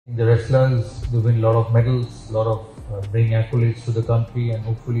The wrestlers, they win a lot of medals, a lot of bring accolades to the country, and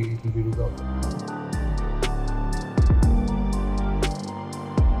hopefully it will be resolved.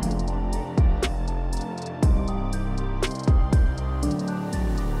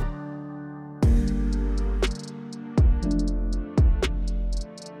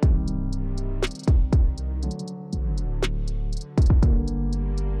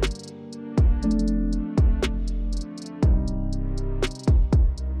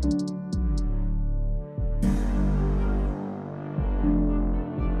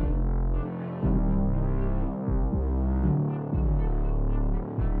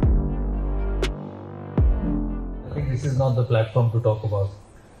 I think this is not the platform to talk about,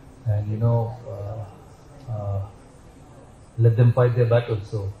 and let them fight their battles.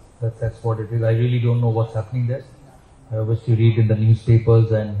 So that's what it is. I really don't know what's happening there. I obviously read in the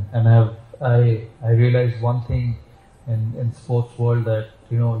newspapers, and I realized one thing in sports world, that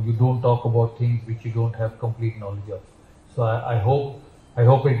you don't talk about things which you don't have complete knowledge of. So I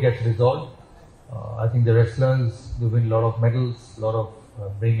hope it gets resolved. I think the wrestlers, they win a lot of medals, a lot of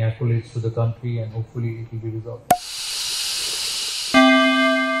bring accolades to the country, and hopefully it will be resolved.